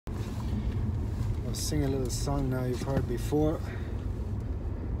I'll sing a little song now you've heard before.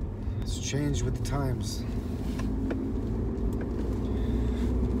 It's changed with the times.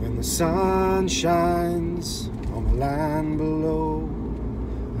 When the sun shines on the land below,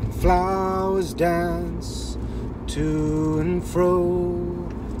 and flowers dance to and fro,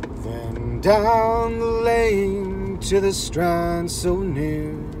 then down the lane to the strand so near,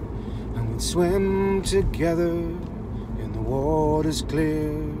 and we'd swim together in the waters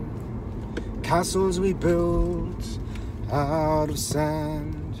clear. Castles we built out of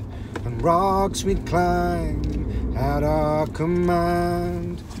sand, and rocks we'd climb at our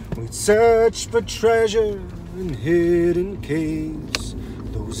command. We'd search for treasure in hidden caves,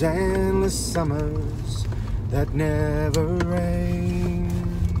 those endless summers that never rain.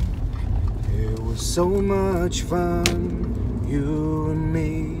 It was so much fun, you and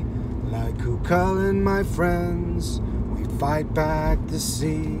me, like Kukul and my friends. We'd fight back the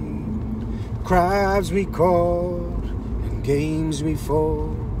sea. Crabs we caught and games we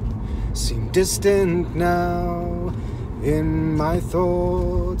fought seem distant now in my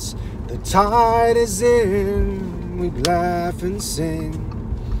thoughts. The tide is in, we'd laugh and sing.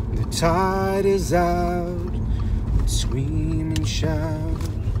 The tide is out, we'd scream and shout.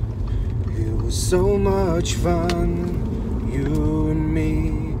 It was so much fun, you and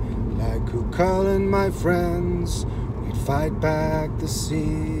me, like Kukul and my friends. We'd fight back the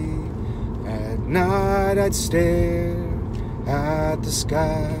sea. At night I'd stare at the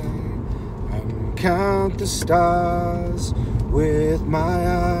sky and count the stars with my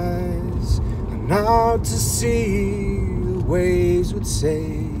eyes, and out to sea the waves would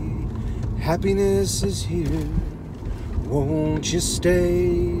say, happiness is here, won't you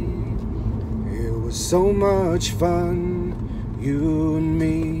stay? It was so much fun, you and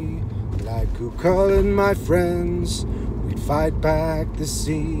me, like Kukul and my friends. We'd fight back the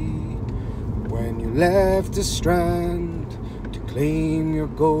sea. When you left the strand to claim your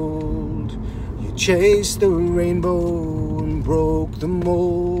gold, you chased the rainbow and broke the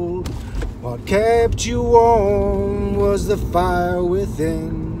mold. What kept you warm was the fire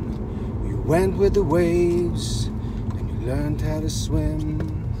within. You went with the waves and you learned how to swim.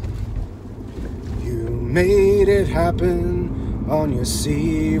 You made it happen on your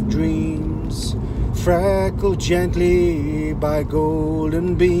sea of dreams, freckled gently by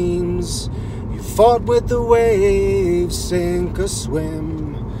golden beams. Fought with the waves, sink or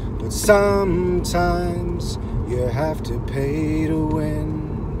swim, but sometimes you have to pay to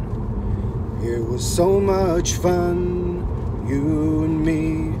win. It was so much fun, you and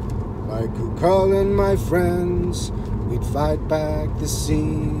me, like Kukul and my friends. We'd fight back the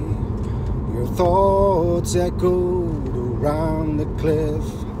sea. Your thoughts echoed around the cliff.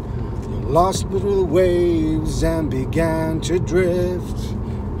 You lost between the waves and began to drift.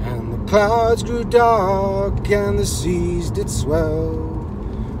 And the clouds grew dark and the seas did swell.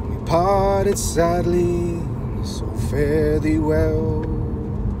 We parted sadly, so fare thee well.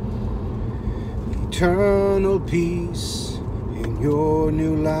 Eternal peace in your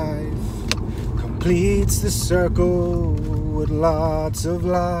new life completes the circle with lots of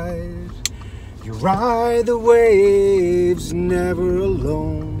light. You ride the waves, never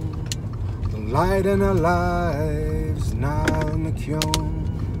alone. The light in our lives now in the Kyone.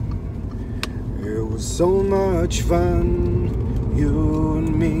 It was so much fun, you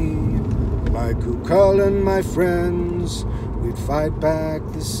and me, like Kukul and my friends. We'd fight back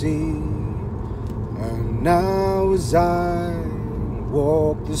the sea. And now as I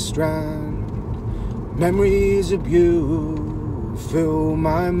walk the strand, memories of you fill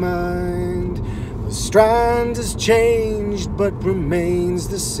my mind. The strand has changed but remains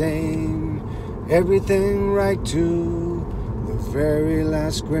the same. Everything right to the very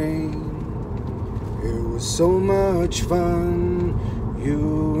last grain. It was so much fun,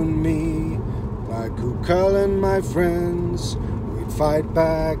 you and me, like Kukul and my friends. We'd fight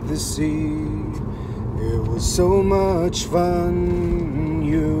back the sea. It was so much fun,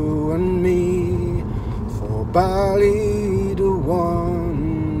 you and me, for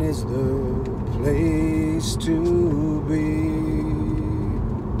Ballydwan is the place to be.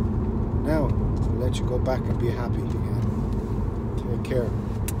 Now, I'll let you go back and be happy again. Take care.